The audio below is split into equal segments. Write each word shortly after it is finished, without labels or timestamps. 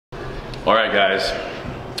All right, guys.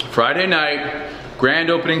 Friday night,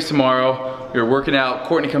 grand openings tomorrow. We were working out.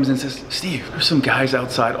 Courtney comes in and says, Steve, there's some guys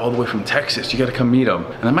outside all the way from Texas. You gotta come meet them.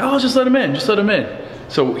 And I'm like, oh, just let them in, just let them in.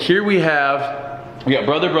 So here we got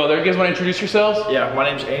brother. You guys wanna introduce yourselves? Yeah, my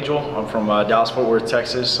name's Angel. I'm from Dallas-Fort Worth,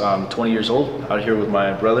 Texas. I'm 20 years old, out here with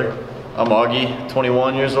my brother. I'm Augie,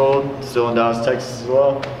 21 years old, still in Dallas, Texas as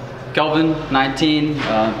well. Kelvin, 19,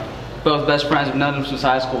 both best friends. We've known them since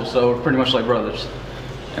high school, so we're pretty much like brothers.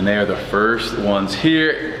 And they are the first ones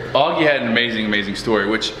here. Augie had an amazing story,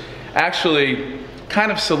 which actually kind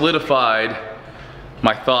of solidified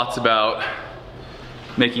my thoughts about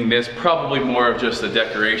making this probably more of just a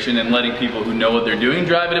decoration and letting people who know what they're doing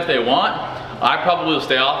drive it if they want. I probably will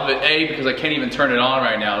stay off of it, A, because I can't even turn it on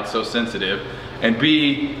right now, it's so sensitive, and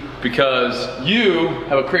B, because you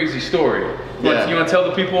have a crazy story. Yeah. You want to tell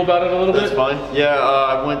the people about it a little bit? That's fine. Yeah,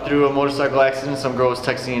 I went through a motorcycle accident. Some girl was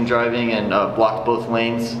texting and driving and blocked both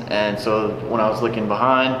lanes. And so when I was looking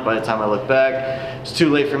behind, by the time I looked back, it's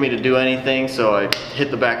too late for me to do anything. So I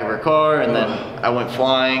hit the back of her car and then I went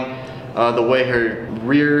flying. The way her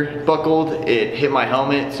rear buckled, it hit my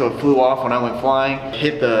helmet, so it flew off when I went flying.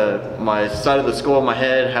 Hit my side of the skull of my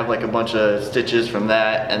head, have like a bunch of stitches from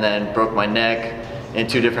that, and then broke my neck in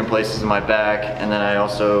 2 different places in my back, and then I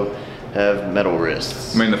also have metal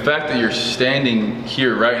wrists. I mean, the fact that you're standing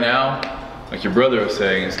here right now, like your brother was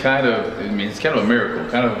saying, is kind of, I mean, it's kind of a miracle.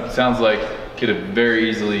 Kind of sounds like it could have very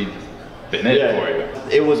easily been it for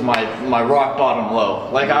you. It was my rock bottom low.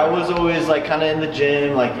 Like I was always like kind of in the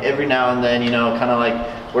gym, like every now and then, you know, kind of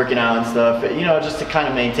like working out and stuff, you know, just to kind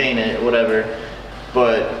of maintain it, whatever.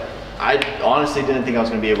 But I honestly didn't think I was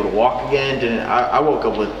going to be able to walk again. I woke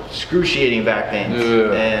up with excruciating back pains.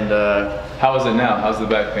 And how is it now? How's the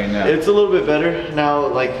back pain now? It's a little bit better now.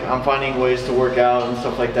 Like I'm finding ways to work out and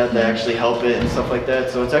stuff like that actually help it and stuff like that.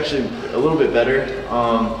 So it's actually a little bit better.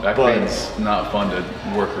 Back pain's not fun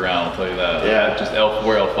to work around, I'll tell you that. Yeah. Just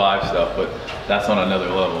L4, L5 stuff, but that's on another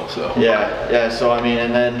level. So yeah. So I mean,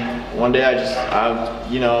 and then one day I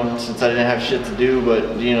you know, since I didn't have shit to do,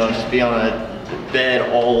 but you know, just be on a bed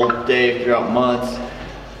all day throughout months,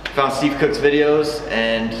 found Stevecook's videos,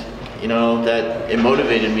 and you know, that it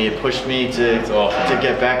motivated me, it pushed me to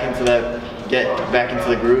get back into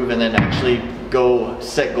the groove, and then actually go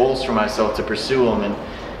set goals for myself to pursue them. And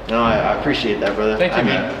you know, I appreciate that, brother. Thank you,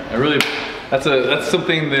 man. I really, that's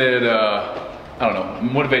something that I don't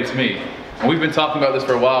know, motivates me. And we've been talking about this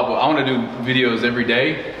for a while, but I want to do videos every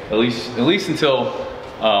day, at least until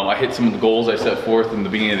I hit some of the goals I set forth in the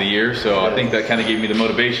beginning of the year. So I think that kind of gave me the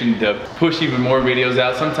motivation to push even more videos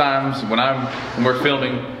out. Sometimes when we're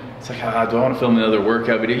filming, it's like, do I want to film another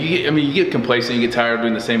workout video? You get complacent, you get tired of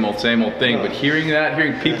doing the same old thing. But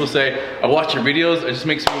hearing people say, I watch your videos, it just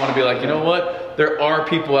makes me want to be like, you know what? There are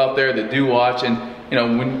people out there that do watch, and you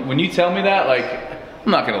know, when you tell me that, like,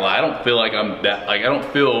 I'm not gonna lie, I don't feel like I'm that, like, I don't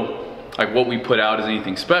feel like what we put out is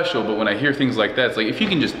anything special. But when I hear things like that, it's like, if you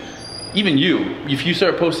can just, even if you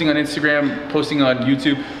start posting on Instagram, posting on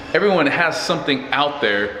YouTube, everyone has something out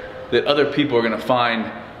there that other people are gonna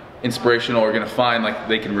find inspirational, or gonna find like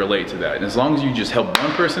they can relate to that. And as long as you just help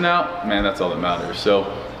one person out, man, that's all that matters. So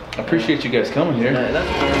I appreciate you guys coming here.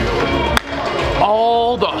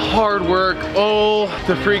 All the hard work, all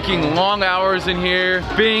the freaking long hours in here,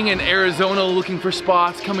 being in Arizona looking for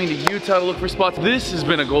spots, coming to Utah to look for spots. This has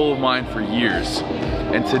been a goal of mine for years.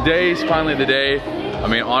 And today's finally the day. I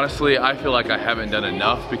mean, honestly, I feel like I haven't done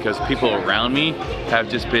enough because people around me have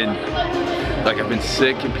just been, like, I've been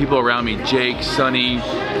sick, and people around me, Jake, Sonny,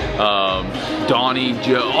 Donnie,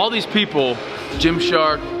 Joe, all these people,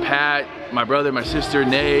 Gymshark, Pat, my brother, my sister,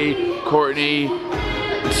 Nay, Courtney,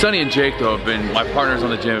 Sonny and Jake, though, have been, my partners on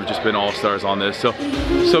the gym have just been all-stars on this. So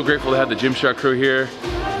grateful to have the Gymshark crew here.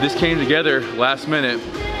 This came together last minute.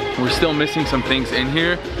 We're still missing some things in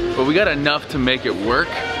here, but we got enough to make it work.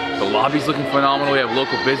 The lobby's looking phenomenal. We have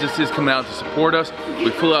local businesses coming out to support us.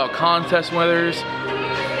 We flew out contest winners.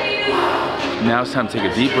 Now it's time to take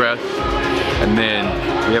a deep breath, and then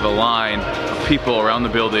we have a line of people around the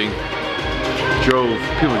building.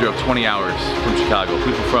 People drove 20 hours from Chicago,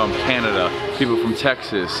 people from Canada, people from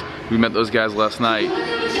Texas. We met those guys last night.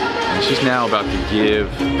 And it's just now about to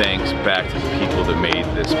give thanks back to the people that made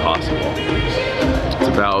this possible. It's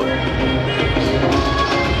about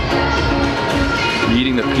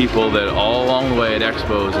meeting the people that all along the way at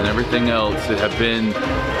expos and everything else that have been,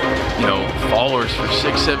 you know, followers for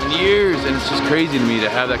 6-7 years. And it's just crazy to me to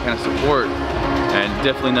have that kind of support. And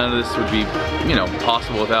definitely none of this would be, you know,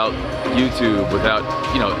 possible without YouTube, without,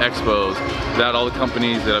 you know, expos, without all the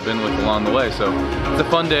companies that I've been with along the way. So it's a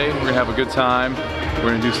fun day. We're gonna have a good time. We're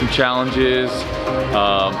gonna do some challenges,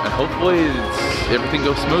 and hopefully everything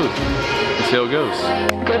goes smooth. Let's see how it goes.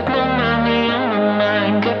 Got no money on my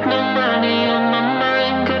mind, got no money on my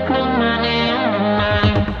mind, got no money on my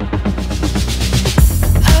mind.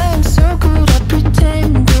 I am so good at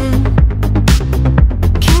pretending.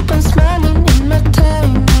 Keep on smiling in my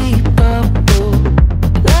tiny bubble,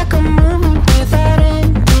 like a movie without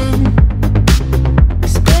ending.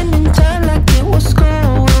 Spending time like it was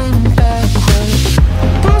going backwards.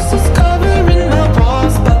 Posters covering my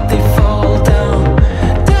walls, but they fall down.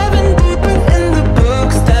 Diving deeper in the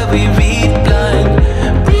books that we read blind.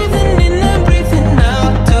 Breathing in and breathing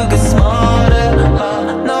out to get smarter.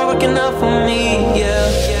 Not working out for me, yeah.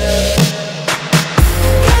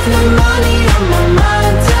 Got no money on my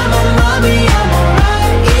mind. Tell my mommy I'm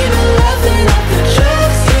alright. Even laughing at the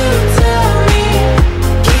jokes you tell me.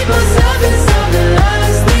 Keep myself inside the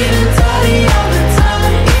lines. Needing tidy all the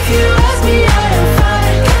time. If you ask me, I am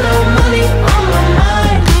fine. Got no money on my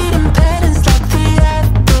mind. Reading patterns like the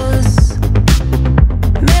apples.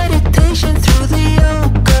 Meditation through the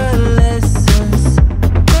yoga lessons.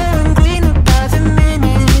 Going greener by the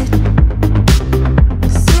minute.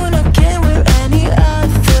 Soon I can't wear any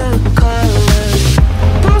other colors.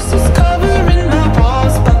 Posters covering my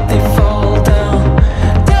walls, but they fall down.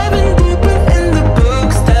 Diving deeper in the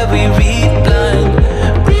books that we read blind.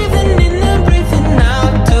 Breathing in and breathing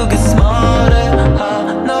out to get smarter.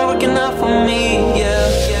 Not working out for me, yeah.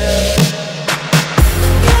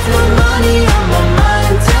 Got no money on my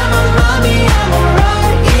mind. Tell my mommy I'm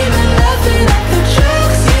alright. Even laughing at the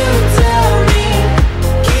jokes you tell me.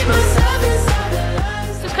 Keep myself inside the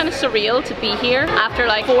lines. It's kind of surreal to be here after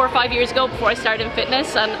like 4 or 5 years ago before I started in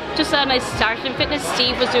fitness, and just then I started in fitness,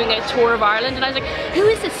 Steve was doing a tour of Ireland and I was like, who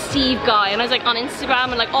is this Steve guy? And I was like on Instagram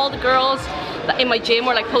and like all the girls in my gym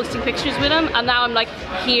were like posting pictures with him, and now I'm like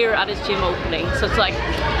here at his gym opening, so it's like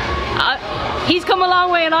he's come a long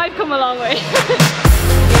way and I've come a long way.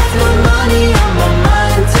 Got no money on my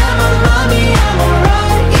mind. Tell my mommy I'm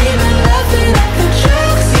alright. Even laughing at the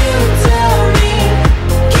jokes you tell me.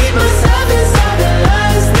 Keep myself inside the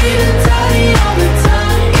lines. Needing tidy all the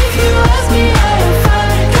time. If you ask me, I am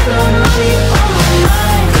fine. Got no money on my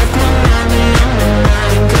mind. Got no money on my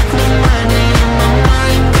mind. Got no money on my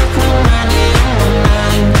mind. Got no money on my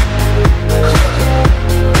mind.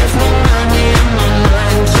 Got no money on my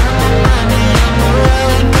mind. Tell my mommy I'm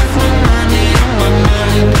alright. Got no money on my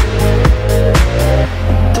mind.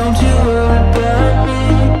 Don't you worry about me.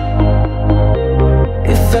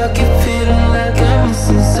 If I keep feeling like I'm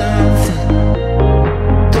missing something,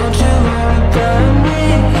 don't you worry about me,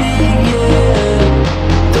 yeah.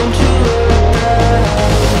 Don't you worry about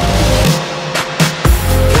me.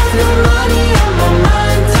 Got no money on my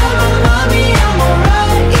mind. Tell my mommy I'm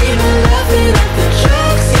alright. Even laughing at the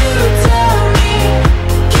jokes you tell me.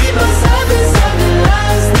 Keep myself inside the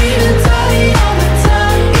lines. Needing tidy all the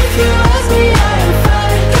time. If you ask me, I am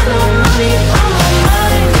fine. Got no money on my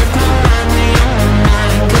mind. Got no money on my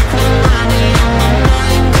mind. Got no money on my mind. Got no money on my mind.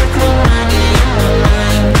 Got no money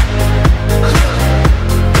on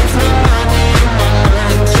my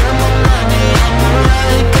mind. Tell my mommy I'm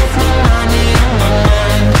alright. Got no money on my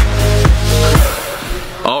mind.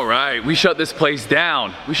 All right, we shut this place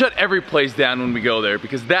down. We shut every place down when we go there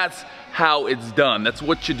because that's how it's done. That's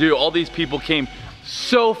what you do. All these people came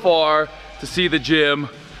so far to see the gym,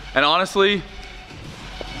 and honestly,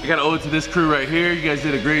 I gotta owe it to this crew right here. You guys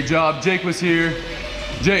did a great job. Jake was here.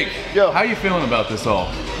 Jake, Yo. how you feeling about this all?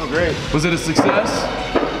 Oh, great. Was it a success?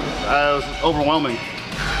 It was overwhelming.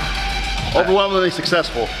 Overwhelmingly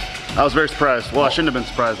successful. I was very surprised. Well, I shouldn't have been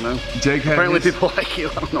surprised, man. Jake had Apparently his- people like you.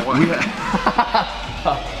 I don't know why.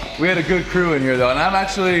 We had a good crew in here though, and I'm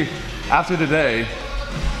actually, after today,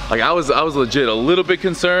 like I was legit a little bit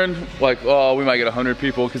concerned, like, oh, we might get 100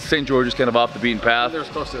 people, because St. George is kind of off the beaten path. There was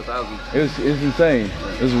close to 1,000. It was insane.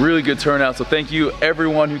 It was a really good turnout, so thank you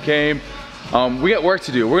everyone who came. We got work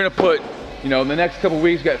to do. We're gonna put, you know, in the next couple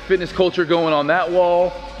weeks, we got fitness culture going on that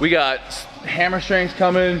wall. We got hammer strengths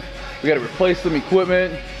coming. We got to replace some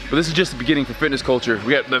equipment, but this is just the beginning for fitness culture.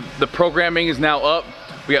 We got the programming is now up.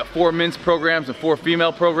 We got 4 men's programs and 4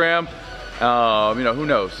 female program. You know, who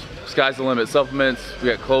knows? Sky's the limit. Supplements, we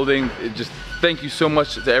got clothing. Just thank you so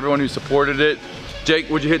much to everyone who supported it. Jake,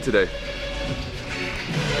 what'd you hit today?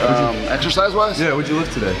 Exercise-wise? Yeah, what'd you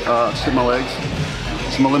lift today? Just hit my legs.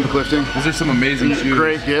 Some Olympic lifting. These are some amazing shoes.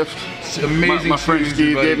 Great gift. Amazing My friend shoes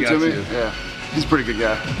Steve your buddy gave them to got me. you. Yeah, he's a pretty good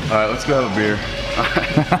guy. All right, let's go have a beer.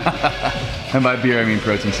 And by beer, I mean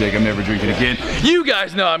protein shake. I'm never drinking again. You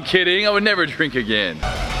guys know I'm kidding. I would never drink again.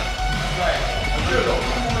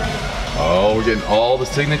 Oh, we're getting all the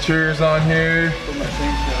signatures on here.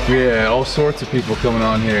 Yeah, all sorts of people coming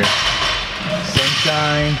on here.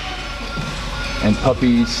 Sunshine and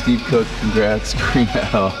puppies. Stevecook, congrats. Green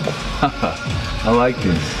hell. I like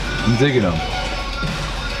these. I'm digging them.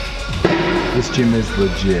 This gym is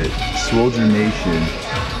legit. Soldier Nation.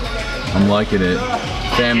 I'm liking it.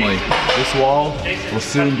 Family, this wall will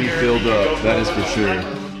soon be filled up, that is for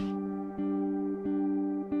sure.